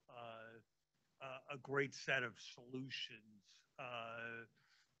of solutions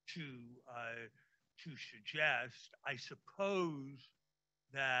to suggest. I suppose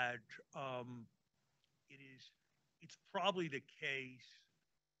that it's probably the case,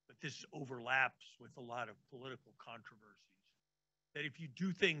 but this overlaps with a lot of political controversies, that if you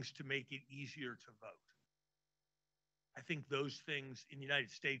do things to make it easier to vote, I think those things, in the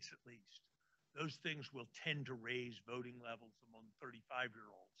United States at least, those things will tend to raise voting levels among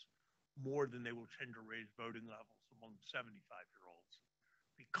 35-year-olds more than they will tend to raise voting levels among 75-year-olds,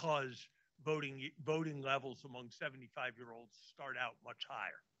 because voting levels among 75-year-olds start out much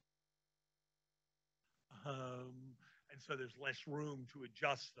higher. And so there's less room to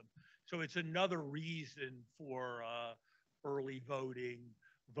adjust them. So it's another reason for early voting,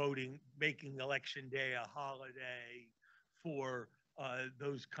 making election day a holiday, for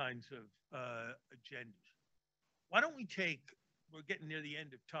those kinds of agendas. Why don't we we're getting near the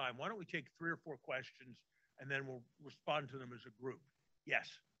end of time. Why don't we take 3 or 4 questions and then we'll respond to them as a group? Yes.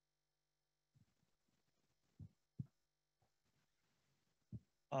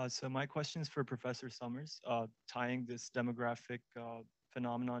 So my question is for Professor Summers, tying this demographic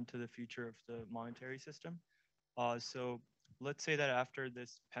phenomenon to the future of the monetary system. So let's say that after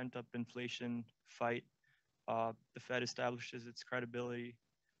this pent-up inflation fight, the Fed establishes its credibility.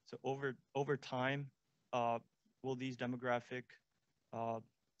 So over time, will these demographic,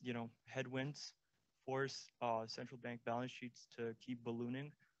 headwinds force central bank balance sheets to keep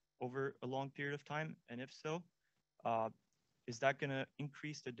ballooning over a long period of time? And if so, is that going to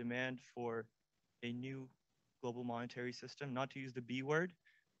increase the demand for a new global monetary system? Not to use the B word,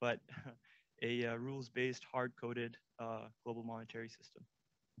 but a rules-based, hard-coded global monetary system.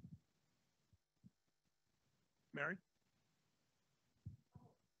 Mary?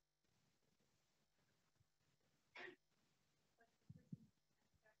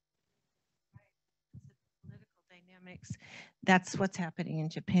 Political dynamics. That's what's happening in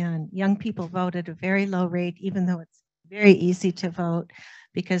Japan. Young people vote at a very low rate, even though it's very easy to vote,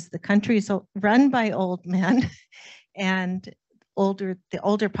 because the country is run by old men and the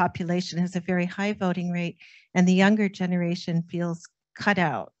older population has a very high voting rate, and the younger generation feels cut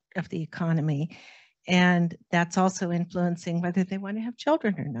out of the economy. And that's also influencing whether they want to have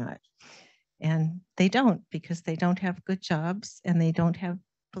children or not. And they don't, because they don't have good jobs and they don't have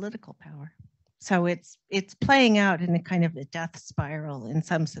political power. So it's playing out in a kind of a death spiral in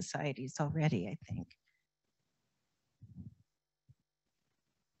some societies already, I think.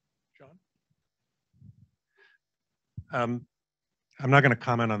 John? I'm not going to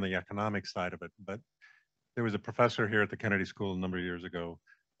comment on the economic side of it, but there was a professor here at the Kennedy School a number of years ago.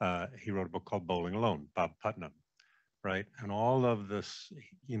 He wrote a book called Bowling Alone, Bob Putnam, right? And all of this,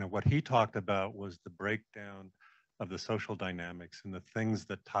 you know, what he talked about was the breakdown of the social dynamics and the things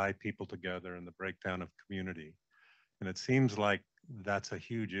that tie people together and the breakdown of community. And it seems like that's a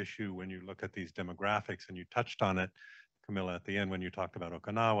huge issue when you look at these demographics, and you touched on it, Camilla, at the end when you talked about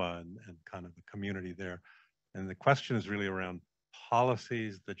Okinawa and kind of the community there. And the question is really around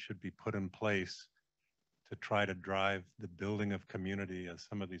policies that should be put in place to try to drive the building of community as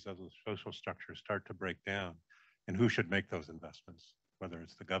some of these other social structures start to break down, and who should make those investments, whether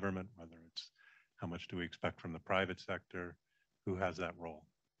it's the government, whether it's how much do we expect from the private sector, who has that role?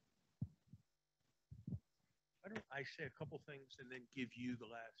 Why don't I say a couple things and then give you the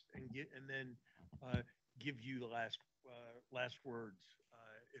last, and then give you the last words,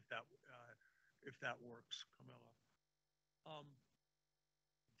 if that works, Camilla.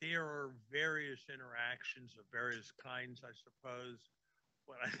 There are various interactions of various kinds, I suppose,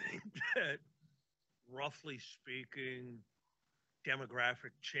 but I think that, roughly speaking,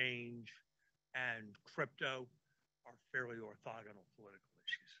 demographic change and crypto are fairly orthogonal political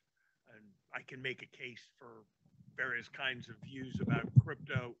issues. And I can make a case for various kinds of views about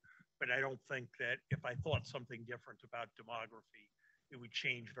crypto, but I don't think that if I thought something different about demography, it would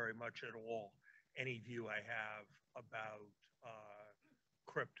change very much at all any view I have about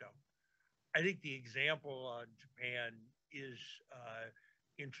crypto. I think the example on Japan is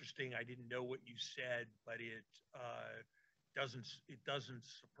interesting. I didn't know what you said, but it doesn't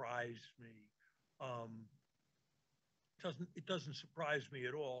surprise me. It doesn't surprise me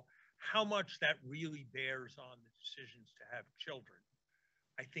at all how much that really bears on the decisions to have children.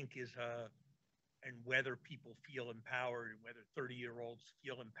 I think and whether people feel empowered and whether 30-year-olds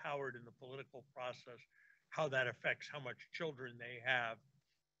feel empowered in the political process, how that affects how much children they have.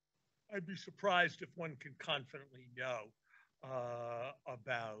 I'd be surprised if one can confidently know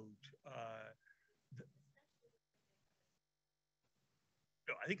about.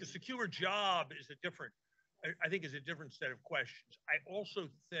 I think a secure job is a different. I think is a different set of questions. I also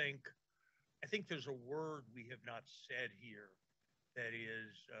think there's a word we have not said here that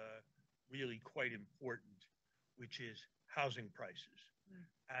is really quite important, which is housing prices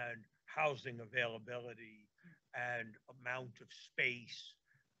and housing availability and amount of space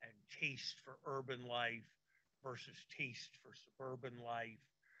and taste for urban life versus taste for suburban life.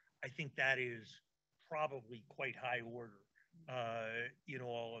 I think that is probably quite high order in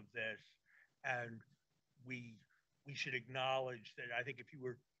all of this. And we should acknowledge that. I think if you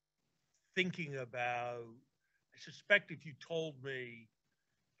were thinking about, I suspect if you told me,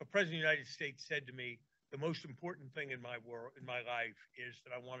 if a president of the United States said to me, the most important thing in my life is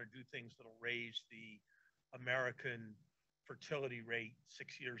that I want to do things that'll raise the American fertility rate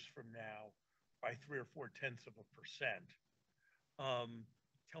 6 years from now by 3 or 4/10%.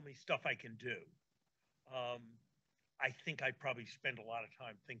 Tell me stuff I can do. I think I'd probably spend a lot of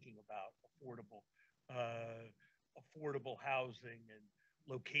time thinking about affordable housing and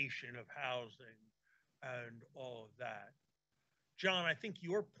location of housing and all of that. John, I think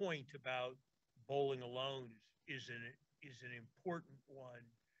your point about bowling alone is an important one.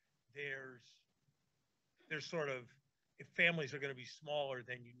 There's sort of, if families are going to be smaller,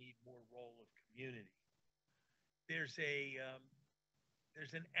 then you need more role of community. There's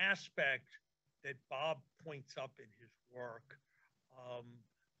an aspect that Bob points up in his work,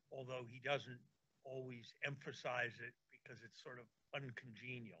 although he doesn't always emphasize it because it's sort of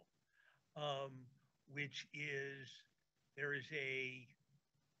uncongenial, which is there is a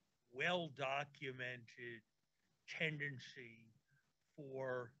well-documented tendency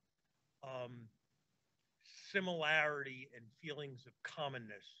for similarity and feelings of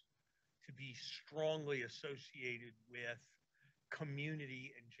commonness to be strongly associated with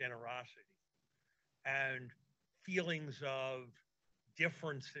community and generosity, and feelings of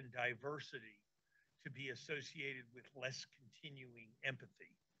difference and diversity to be associated with less continuing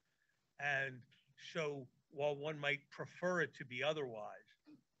empathy. And so while one might prefer it to be otherwise,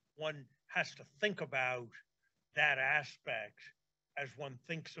 one has to think about that aspect as one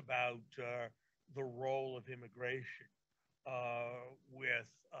thinks about the role of immigration with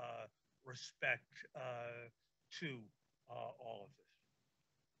respect to all of this.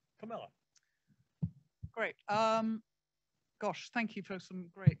 Camilla. Great. Gosh, thank you for some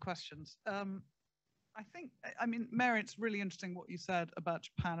great questions. I think, I mean, Mary, it's really interesting what you said about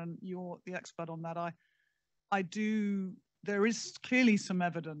Japan, and you're the expert on that. I do, there is clearly some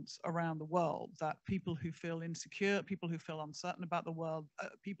evidence around the world that people who feel insecure, people who feel uncertain about the world,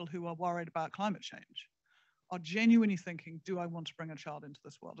 people who are worried about climate change are genuinely thinking, do I want to bring a child into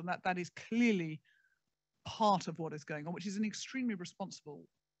this world? And that is clearly part of what is going on, which is an extremely responsible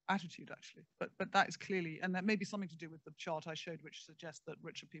attitude, actually. But that is clearly, and that may be something to do with the chart I showed, which suggests that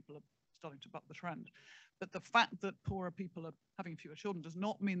richer people are starting to buck the trend. But the fact that poorer people are having fewer children does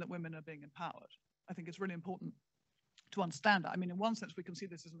not mean that women are being empowered. I think it's really important to understand that. I mean, in one sense, we can see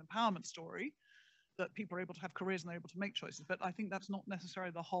this as an empowerment story, that people are able to have careers and they're able to make choices. But I think that's not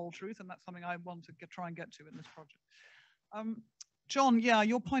necessarily the whole truth, and that's something I want to try and get to in this project. John, yeah,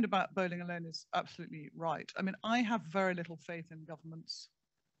 your point about bowling alone is absolutely right. I mean, I have very little faith in governments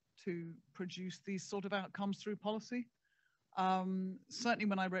to produce these sort of outcomes through policy. Certainly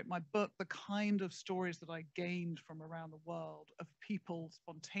when I wrote my book, the kind of stories that I gained from around the world of people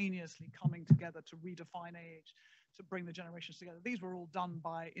spontaneously coming together to redefine age, to bring the generations together, these were all done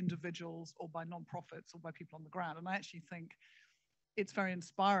by individuals or by nonprofits or by people on the ground. And I actually think it's very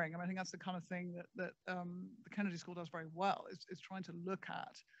inspiring. I mean, I think that's the kind of thing that the Kennedy School does very well, is trying to look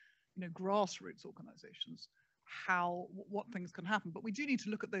at, you know, grassroots organizations, what things can happen. But we do need to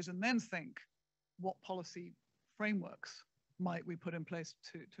look at those and then think, what policy frameworks might we put in place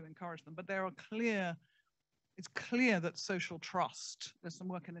to encourage them? But there are it's clear that social trust, there's some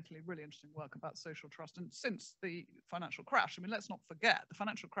work in Italy, really interesting work about social trust. And since the financial crash, I mean, let's not forget, the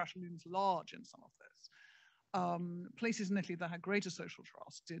financial crash looms large in some of this. Places in Italy that had greater social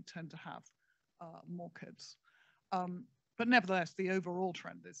trust did tend to have more kids. But nevertheless, the overall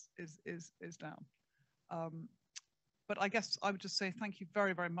trend is down. But I guess I would just say thank you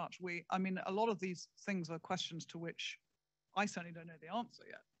very, very much. I mean, a lot of these things are questions to which I certainly don't know the answer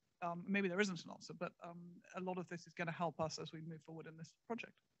yet. Maybe there isn't an answer, but a lot of this is going to help us as we move forward in this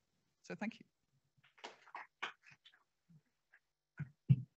project. So thank you.